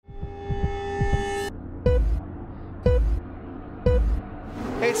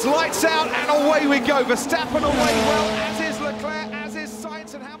It's lights out and away we go. Verstappen away well, as is Leclerc, as is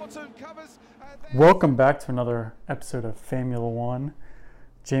Sainz, and Hamilton covers. Welcome back to another episode of Famula 1.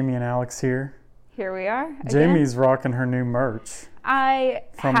 Jamie and Alex here. Here we are. Again. Jamie's rocking her new merch. I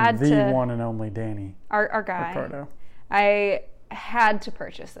from had the to, one and only Danny. Our guy. Ricardo. I had to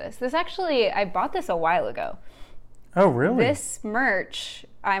purchase this. I bought this a while ago. Oh, really? This merch,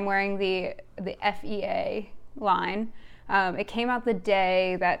 I'm wearing the FEA line. It came out the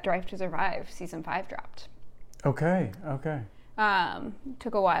day that Drive to Survive Season 5 dropped. Okay.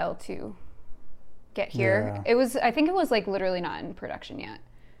 Took a while to get here. Yeah. I think it was like literally not in production yet.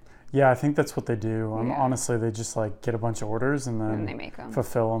 Yeah, I think that's what they do. Yeah. Honestly, they just like get a bunch of orders and then they make them.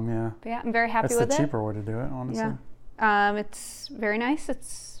 Fulfill them, yeah. But yeah, I'm very happy with it. with That's the cheaper way to do it, honestly. Yeah. It's very nice.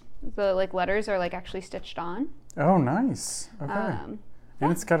 The letters are actually stitched on. Oh, nice. Okay.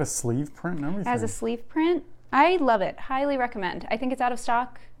 And it's got a sleeve print and everything. It has a sleeve print. I love it. Highly recommend. I think it's out of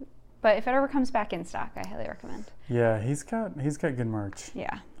stock, but if it ever comes back in stock, I highly recommend. Yeah, he's got good merch.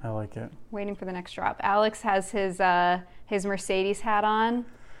 Yeah. I like it. Waiting for the next drop. Alex has his Mercedes hat on.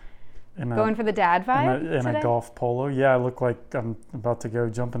 Going for the dad vibe in a golf polo. Yeah, I look like I'm about to go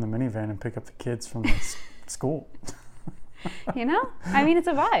jump in the minivan and pick up the kids from school. You know? I mean, it's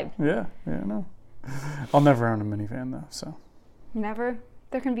a vibe. Yeah, no. I'll never own a minivan though, so. Never.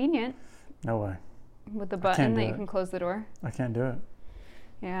 They're convenient. No way. With the button that you can close the door. I can't do it.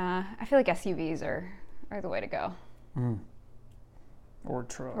 Yeah, I feel like SUVs are the way to go. Or a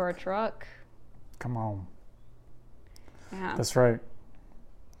truck. Or a truck. Come on. Yeah. That's right.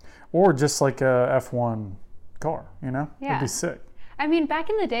 Or just like a F1 car, you know? Yeah. It'd be sick. I mean, back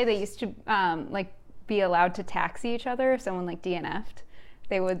in the day, they used to be allowed to taxi each other. If someone DNF'd,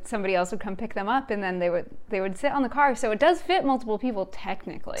 somebody else would come pick them up, and then they would sit on the car. So it does fit multiple people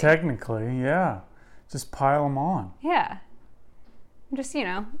technically. Technically, yeah. Just pile them on. Yeah. Just,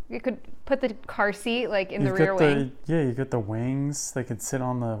 you could put the car seat in the rear wing. Yeah, you got the wings. They could sit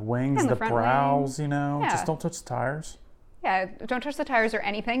on the wings, the brows, wing. Yeah. Just don't touch the tires. Yeah, don't touch the tires or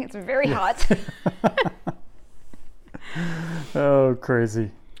anything. It's very hot. Oh,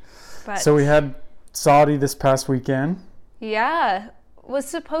 crazy. So we had Saudi this past weekend. Yeah. Was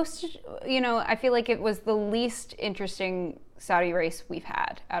supposed to, I feel like it was the least interesting Saudi race we've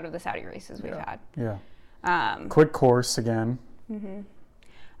had out of the Saudi races we've had. Yeah. Quick course again. Mm-hmm.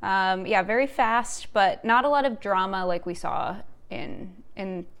 Very fast, but not a lot of drama like we saw in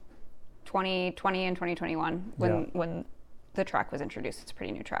 2020 and 2021 when the track was introduced. It's a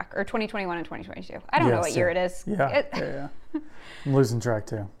pretty new track. Or 2021 and 2022. I don't know what year it is. Yeah. I'm losing track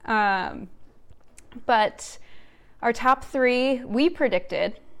too. But our top three, we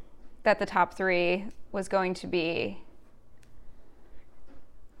predicted that the top three was going to be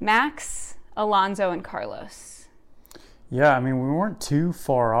Max, Alonso, and Carlos. Yeah, I mean, we weren't too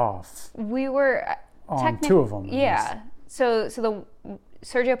far off. We were on two of them. Yeah. So the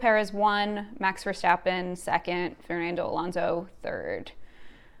Sergio Perez won, Max Verstappen second, Fernando Alonso third.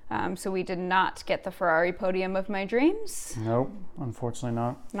 So we did not get the Ferrari podium of my dreams. Nope, unfortunately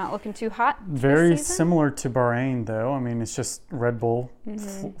not. Not looking too hot. Very similar to Bahrain, though. I mean, it's just Red Bull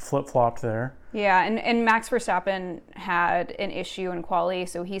flip-flopped there. Yeah, and Max Verstappen had an issue in quali,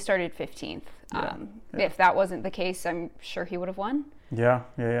 so he started 15th. If that wasn't the case, I'm sure he would have won. Yeah.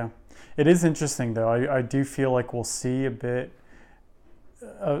 It is interesting, though. I do feel like we'll see a bit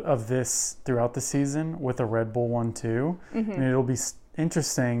of this throughout the season with a Red Bull one, too. Mm-hmm. And it'll be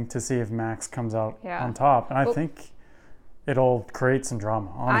interesting to see if Max comes out on top. And I think it'll create some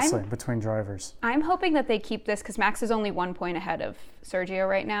drama, honestly, between drivers. I'm hoping that they keep this because Max is only 1 point ahead of Sergio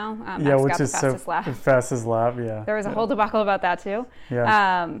right now. Max which got the is fastest lap. The fastest lap, yeah. There was a whole debacle about that, too.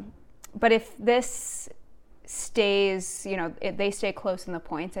 Yeah. But if this stays, they stay close in the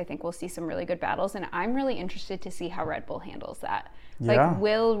points, I think we'll see some really good battles. And I'm really interested to see how Red Bull handles that. Yeah.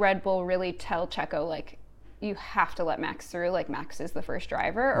 Will Red Bull really tell Checo, you have to let Max through, Max is the first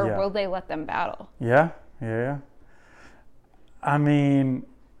driver, or will they let them battle? Yeah. I mean,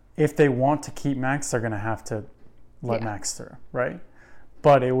 if they want to keep Max, they're going to have to let Max through, right?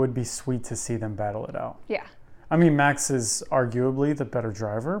 But it would be sweet to see them battle it out. Yeah. I mean, Max is arguably the better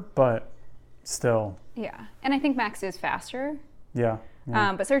driver, but still. Yeah, and I think Max is faster. Yeah.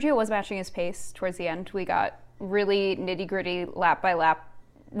 But Sergio was matching his pace towards the end. We got really nitty-gritty lap-by-lap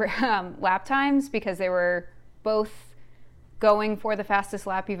lap times because they were both going for the fastest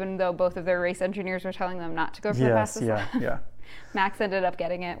lap, even though both of their race engineers were telling them not to go for the fastest lap. Yeah. Max ended up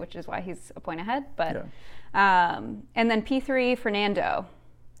getting it, which is why he's a point ahead. But and then P3, Fernando.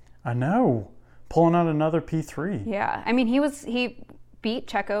 I know. Pulling out another P3. Yeah. I mean, he beat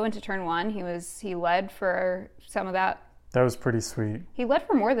Checo into turn one. He led for some of that That was pretty sweet. He led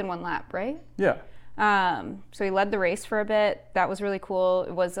for more than one lap, right? Yeah. So he led the race for a bit. That was really cool.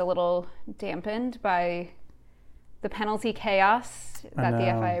 It was a little dampened by the penalty chaos that the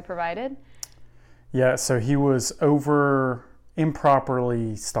FIA provided. Yeah, so he was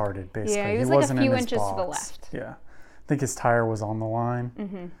improperly started, basically. Yeah, he was wasn't like a few in his inches box. to the left. Yeah. I think his tire was on the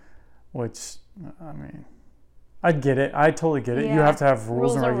line, which, I mean, I get it. I totally get it. Yeah. You have to have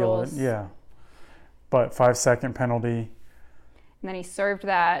rules and are regulations. rules. Yeah. But 5-second penalty. And then he served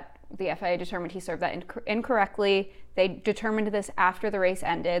that. The FIA determined he served that incorrectly. They determined this after the race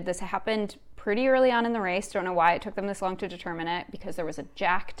ended. This happened pretty early on in the race. Don't know why it took them this long to determine it, because there was a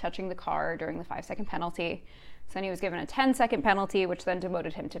jack touching the car during the 5-second penalty. So then he was given a 10-second penalty, which then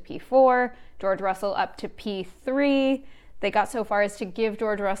demoted him to P4. George Russell up to P3. They got so far as to give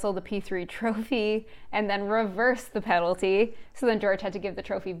George Russell the P3 trophy and then reverse the penalty. So then George had to give the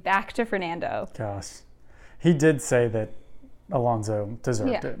trophy back to Fernando. Gosh. He did say that Alonso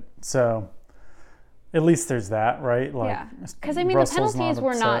deserved it. So at least there's that, right? Like, yeah. Because, I mean, Russell's the penalties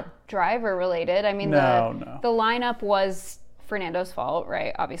were not driver related. I mean, the lineup was Fernando's fault,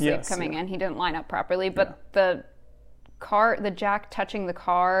 right? Obviously, coming in, he didn't line up properly. But the jack touching the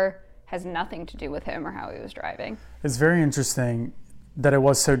car has nothing to do with him or how he was driving. It's very interesting that it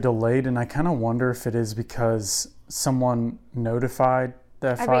was so delayed, and I kind of wonder if it is because someone notified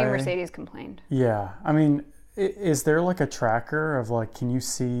the FIA. I mean, Mercedes complained. Yeah. I mean, is there like a tracker of like, can you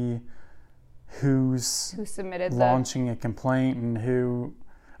see who submitted launching a complaint and who?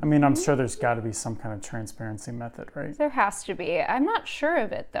 I mean, I'm sure there's got to be some kind of transparency method, right? There has to be. I'm not sure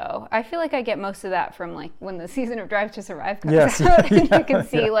of it, though. I feel like I get most of that from like when the season of Drive to Survive comes out, and you can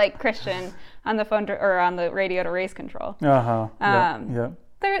see like Christian on the phone or on the radio to race control. There's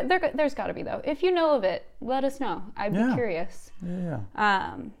got to be, though. If you know of it, let us know. I'd be curious.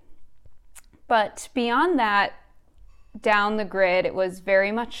 But beyond that, down the grid, it was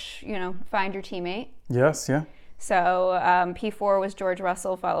very much, find your teammate. Yes, yeah. So P4 was George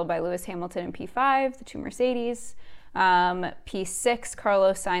Russell, followed by Lewis Hamilton in P5, the two Mercedes. P6,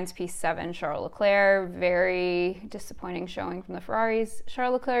 Carlos Sainz. P7, Charles Leclerc. Very disappointing showing from the Ferraris.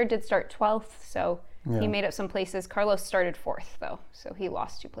 Charles Leclerc did start 12th, so he made up some places. Carlos started 4th, though, so he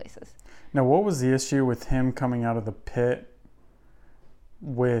lost 2 places. Now, what was the issue with him coming out of the pit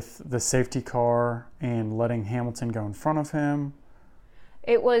with the safety car and letting Hamilton go in front of him?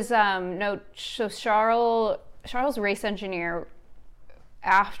 It was, so Charles' race engineer,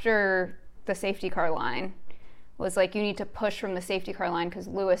 after the safety car line, was like, you need to push from the safety car line because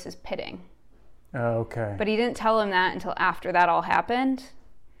Lewis is pitting. Okay. But he didn't tell him that until after that all happened,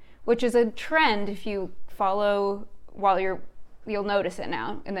 which is a trend if you follow you'll notice it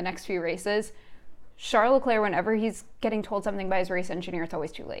now in the next few races. Charles Leclerc, whenever he's getting told something by his race engineer, it's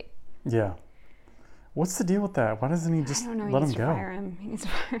always too late. Yeah. What's the deal with that? Why doesn't he just let him go? He needs to fire him.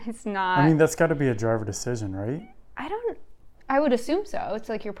 It's not. I mean, that's got to be a driver decision, right? I would assume so. It's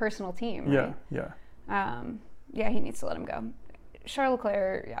like your personal team, right? Yeah. He needs to let him go. Charles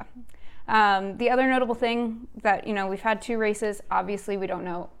Leclerc, the other notable thing that, we've had 2 races. Obviously, we don't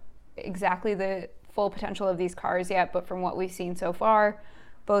know exactly the full potential of these cars yet, but from what we've seen so far,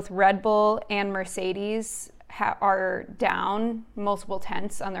 both Red Bull and Mercedes are down multiple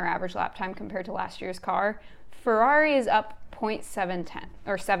tenths on their average lap time compared to last year's car. Ferrari is up 7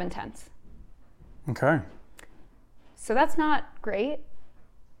 tenths. Okay. So that's not great.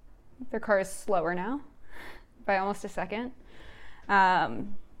 Their car is slower now by almost a second. So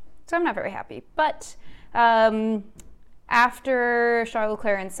I'm not very happy. But after Charles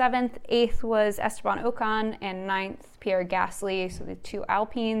Leclerc in 7th, 8th was Esteban Ocon, and 9th, Pierre Gasly, so the 2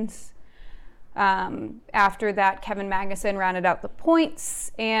 Alpines. After that, Kevin Magnussen rounded out the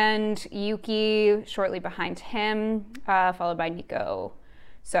points, and Yuki shortly behind him, followed by Nico.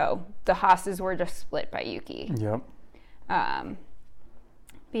 So the Haas's were just split by Yuki. Yep.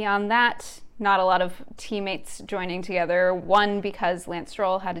 Beyond that, not a lot of teammates joining together. One, because Lance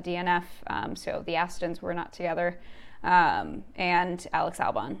Stroll had a DNF, so the Astons were not together. And Alex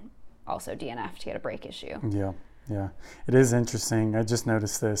Albon also DNF'd. He had a brake issue. Yeah. It is interesting. I just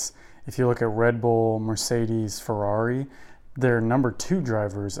noticed this. If you look at Red Bull, Mercedes, Ferrari, their number 2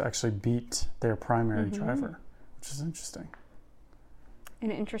 drivers actually beat their primary driver, which is interesting. An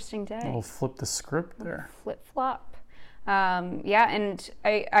interesting day. We'll flip the script there. Flip-flop. And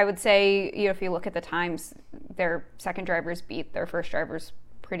I would say, if you look at the times, their second drivers beat their first drivers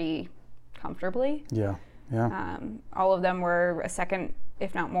pretty comfortably. Yeah. All of them were a second,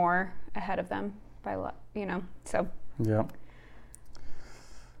 if not more, ahead of them by so. Yeah.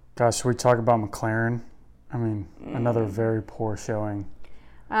 Gosh, should we talk about McLaren? I mean, another very poor showing.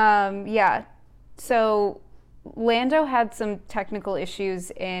 So Lando had some technical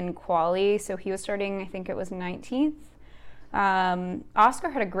issues in quali, so he was starting, I think it was 19th. Oscar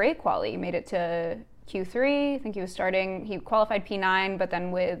had a great quali, made it to Q3. I think he qualified P9, but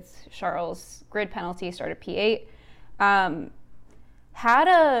then with Charles' grid penalty, started P8.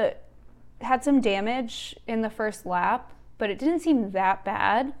 Had some damage in the first lap, but it didn't seem that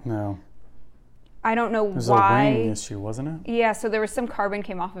bad. No. I don't know why. It was a wing issue, wasn't it? Yeah, so there was some carbon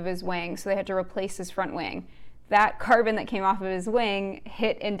came off of his wing, so they had to replace his front wing. That carbon that came off of his wing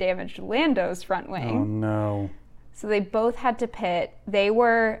hit and damaged Lando's front wing. Oh, no. So they both had to pit. They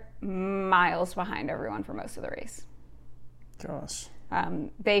were miles behind everyone for most of the race. Gosh.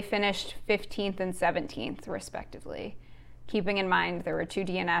 They finished 15th and 17th, respectively. Keeping in mind there were 2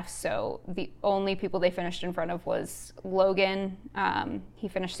 DNFs, so the only people they finished in front of was Logan. He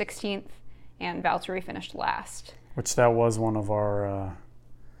finished 16th, and Valtteri finished last. Which that was one of our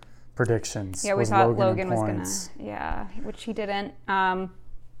predictions. Yeah, we thought Logan was going to, yeah, which he didn't.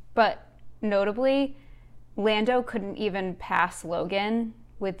 But notably, Lando couldn't even pass Logan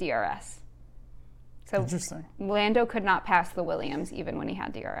with DRS. So interesting. Lando could not pass the Williams even when he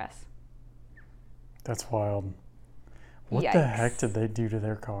had DRS. That's wild. What Yikes. The heck did they do to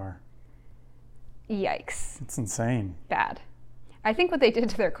their car? Yikes. It's insane. Bad. I think what they did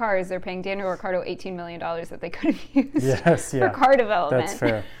to their car is they're paying Daniel Ricciardo $18 million that they could have used for car development. That's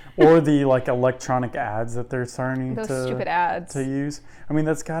fair. Or the electronic ads that they're starting stupid ads to use. I mean,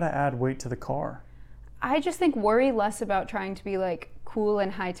 that's got to add weight to the car. I just think worry less about trying to be cool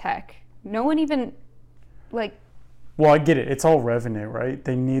and high tech. No one even Well, I get it. It's all revenue, right?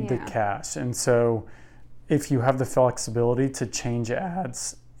 They need the cash. And so if you have the flexibility to change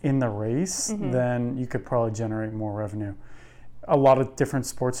ads in the race, then you could probably generate more revenue. A lot of different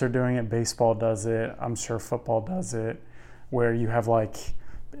sports are doing it. Baseball does it. I'm sure football does it, where you have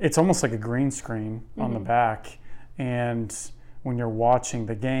it's almost like a green screen on the back. And when you're watching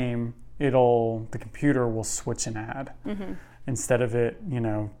the game, the computer will switch an ad instead of it,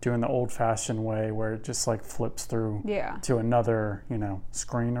 doing the old fashioned way where it just flips through to another,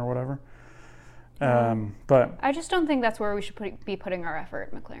 screen or whatever. But I just don't think that's where we should be putting our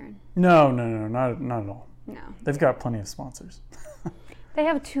effort, McLaren. No, not at all. No. They've got plenty of sponsors. They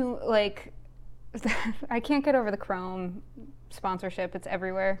have 2, I can't get over the Chrome sponsorship. It's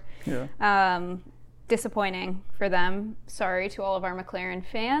everywhere. Yeah. Disappointing for them. Sorry to all of our McLaren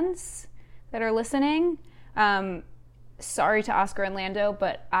fans that are listening. Sorry to Oscar and Lando,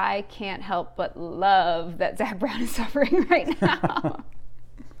 but I can't help but love that Zach Brown is suffering right now.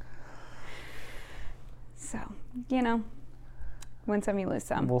 So, win some, you lose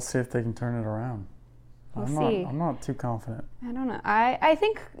some. We'll see if they can turn it around. We'll see. I'm not too confident. I don't know. I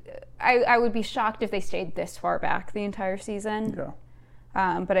think I would be shocked if they stayed this far back the entire season.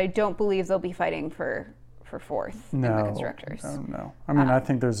 Yeah. But I don't believe they'll be fighting for 4th in the constructors. No. I mean, I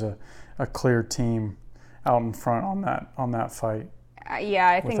think there's a clear team out in front on that fight.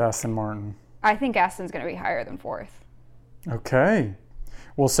 I think with Aston Martin. I think Aston's going to be higher than 4th. Okay.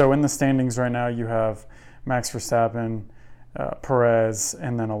 Well, so in the standings right now, you have Max Verstappen, Perez,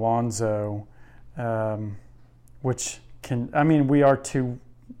 and then Alonso, which we are 2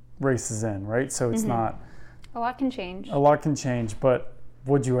 races in, right? So it's not... A lot can change. But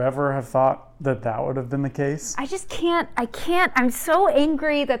would you ever have thought that would have been the case? I just can't. I'm so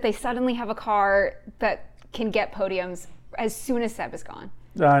angry that they suddenly have a car that can get podiums as soon as Seb is gone.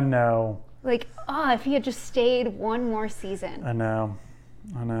 I know. If he had just stayed one more season. I know.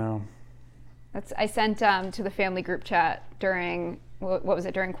 I sent to the family group chat during, what was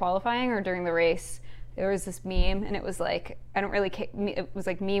it, during qualifying or during the race? There was this meme, and it was I don't really care. It was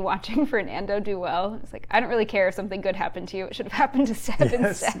me watching Fernando do well. It's I don't really care if something good happened to you. It should have happened to Seb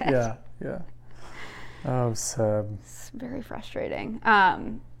instead. Yeah. Oh, Seb. It's very frustrating.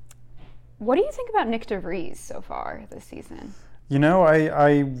 What do you think about Nick DeVries so far this season?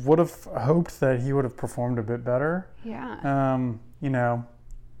 I would have hoped that he would have performed a bit better. Yeah.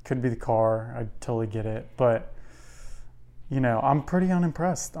 Could be the car. I totally get it. But, I'm pretty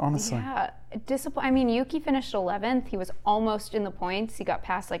unimpressed, honestly. Yeah. Yuki finished 11th. He was almost in the points. He got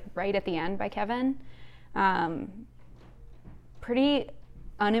passed right at the end by Kevin. Pretty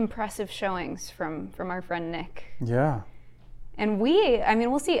unimpressive showings from our friend Nick. Yeah. And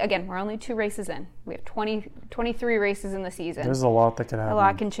we'll see. Again, we're only 2 races in. We have 23 races in the season. There's a lot that could happen. A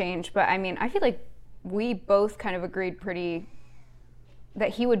lot can change. But, I feel like we both kind of agreed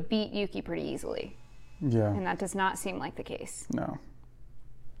that he would beat Yuki pretty easily. Yeah. And that does not seem like the case.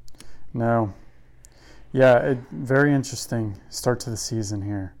 No. Yeah, very interesting start to the season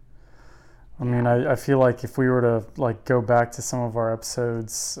here. I mean, I feel like if we were to go back to some of our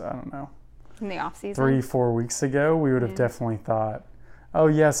episodes, I don't know. in the off season. 3-4 weeks ago, we would have definitely thought, oh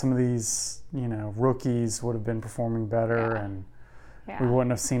yeah, some of these, rookies would have been performing better, and we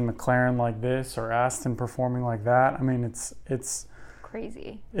wouldn't have seen McLaren like this or Aston performing like that. I mean, it's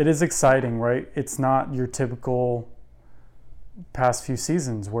crazy. It is exciting, right? It's not your typical past few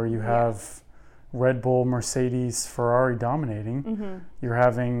seasons where you have Red Bull, Mercedes, Ferrari dominating. Mm-hmm. You're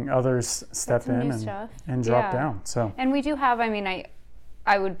having others step in and drop down. So, and we do have,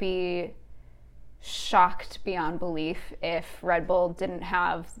 I would be shocked beyond belief if Red Bull didn't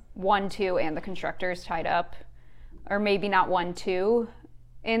have 1-2 and the constructors tied up, or maybe not 1-2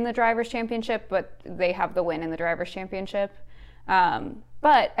 in the Drivers' Championship, but they have the win in the Drivers' Championship.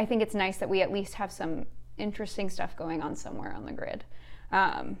 But I think it's nice that we at least have some interesting stuff going on somewhere on the grid.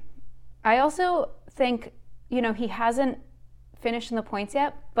 I also think, he hasn't finished in the points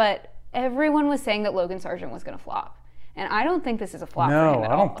yet, but everyone was saying that Logan Sargent was going to flop. And I don't think this is a flop for him at all. No,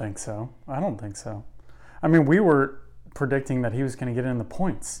 I don't think so. I mean, we were predicting that he was going to get in the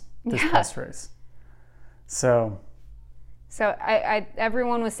points this past race. So I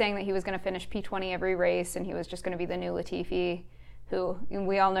everyone was saying that he was going to finish P20 every race, and he was just going to be the new Latifi, who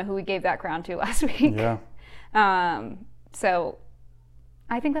we all know who we gave that crown to last week. Yeah. So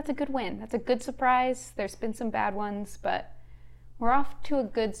I think that's a good win. That's a good surprise. There's been some bad ones, but we're off to a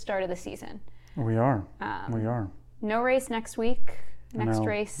good start of the season. We are. No race next week. Next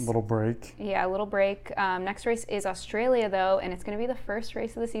race. Little break. Yeah, a little break. Next race is Australia, though, and it's going to be the first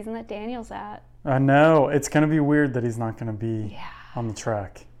race of the season that Daniel's at. I know. It's going to be weird that he's not going to be on the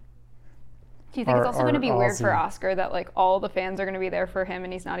track. Do you think it's also going to be weird for Oscar that all the fans are going to be there for him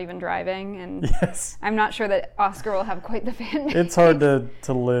and he's not even driving? And yes. I'm not sure that Oscar will have quite the fan base. It's hard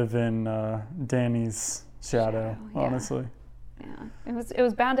to live in Danny's shadow, honestly. Yeah. It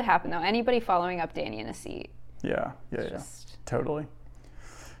was bound to happen, though. Anybody following up Danny in a seat. Yeah. Totally.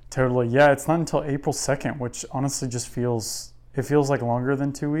 Yeah, it's not until April 2nd, which honestly just feels like longer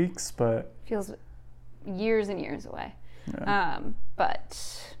than 2 weeks, but feels years and years away. Yeah.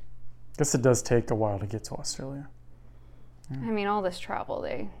 But I guess it does take a while to get to Australia. Yeah. I mean, all this travel,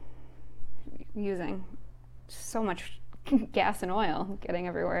 they using so much gas and oil getting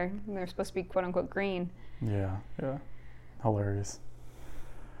everywhere. They're supposed to be quote unquote green. Yeah. Hilarious.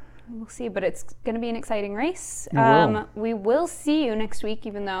 We'll see, but it's going to be an exciting race. We will see you next week,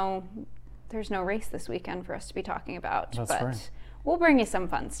 even though there's no race this weekend for us to be talking about. That's but right. We'll bring you some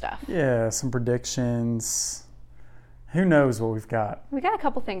fun stuff. Yeah, some predictions. Who knows what we've got? We got a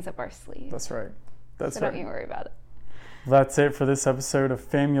couple things up our sleeve. That's right. So don't you worry about it. That's it for this episode of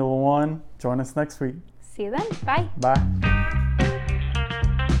Famula 1. Join us next week. See you then. Bye. Bye.